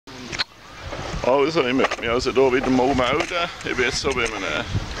Also, ich möchte mich also hier wieder mal melden. Ich bin jetzt so bei einem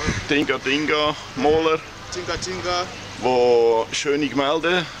Tinga-Tinga-Maler, Tinga-Tinga. der schöne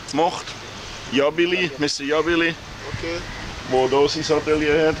Gemälde macht. Jabili, Mr. Jabili, Okay. der hier sein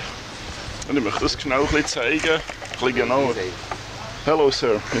Atelier hat. Und ich möchte das genau ein bisschen zeigen. Ein bisschen genauer. Hello,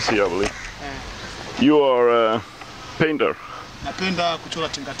 sir, Mr. Jabili. You are a painter. Napenda kuchora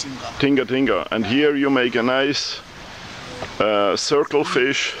tinga-tinga. Tinga-Tinga. And here you make a nice circle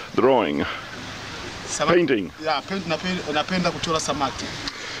fish drawing. Painting. Yeah, napenda kuchora samaki.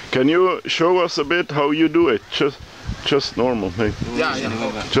 Can you show us a bit how you do it? Just normal, maybe. Yeah, yeah.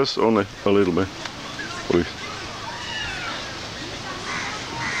 Okay. Just only a little bit, please.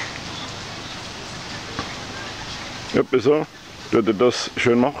 Etwa so. Tut ihr das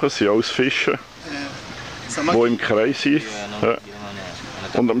schön machen? Das sind alles Fische, die im Kreis sind. Ja.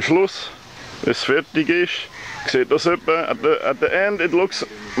 Und am Schluss, wenn es fertig ist, sieht das etwa, at the end it looks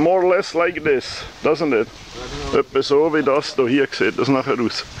more or less like this, doesn't it? Etwa so wie das hier sieht das nachher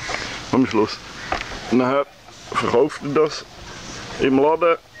aus, am Schluss. Und nachher verkauft er das im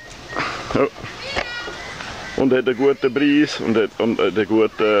Laden, ja, und hat einen guten Preis und hat eine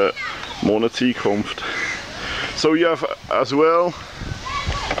gute Monatseinkunft. So you have as well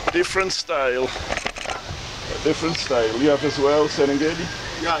different style. You have as well Serengeti.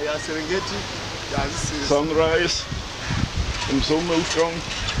 Yeah, yeah, Serengeti. Yeah, this is Sunrise im Sonnenaufgang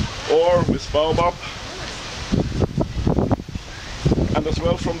or with Baobab. And as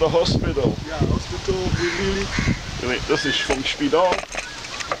well from the hospital. yeah, hospital, really. Das ist vom Spital.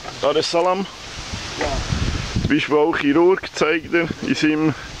 Dar es Salaam. Ja. Zum Beispiel auch Chirurg zeigt er in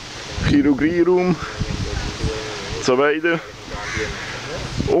seinem Chirurgieraum. So weiter.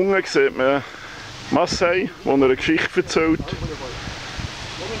 Unten sieht man Maasai, der eine Geschichte erzählt.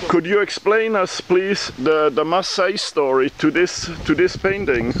 Could you explain us, please, the Maasai story to this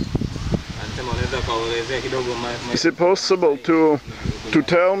painting? Is it possible to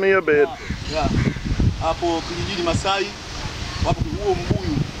tell me a bit? Yeah. Hapo kijijini Masai wapo huo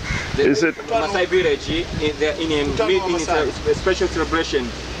mbuyu. Is it Maasai village in a special celebration,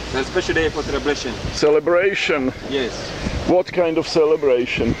 a special day for celebration. celebration? Yes. What kind of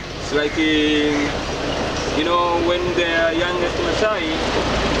celebration? It's like you know when the youngest Maasai.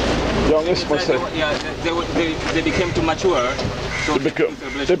 Youngest Maasai. Yeah, they became too mature. So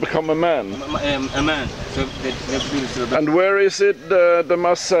They become a man. a man. So they do the celebration. And where is it the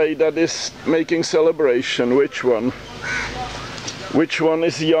Maasai that is making celebration? Which one? Which one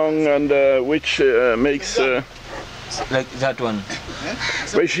is young and which makes? Like that one.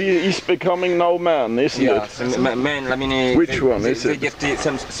 Which is becoming now man, isn't Yeah, it? man. I mean, Which one is they it? get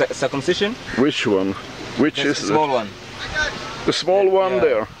some circumcision. Which one? Which The is small one. the small one Yeah.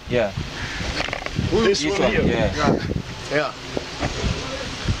 there? Yeah. This This one one. here. Yeah. Yeah.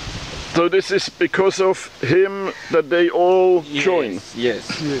 So this is because of him that they all join Yes.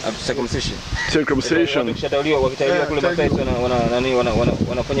 Circumcision. circumcision. Wakitaliwa kule Masai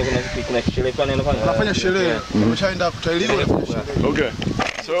wanafanya kuna sherehe fulani Wanafanya sherehe. Wameshaenda kutahiriwa wanafanya sherehe. Okay.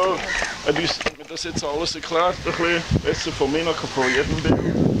 So, mir das jetzt alles erklärt, ein bisschen besser von mir, kann von jedem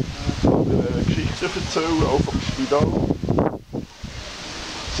Bild Geschichten erzählen, auch vom Spital.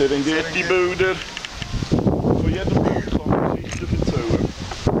 Serengeti-Bilder. Von jedem Bild kann man Geschichten erzählen.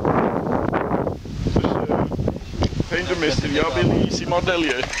 Painter Mr. Jabili in seinem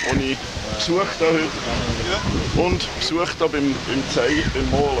Atelier, das ich besucht habe heute und besucht habe beim Zeigen,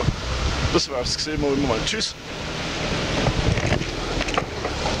 beim Malen. Das wär's gewesen, mal im Moment. Tschüss!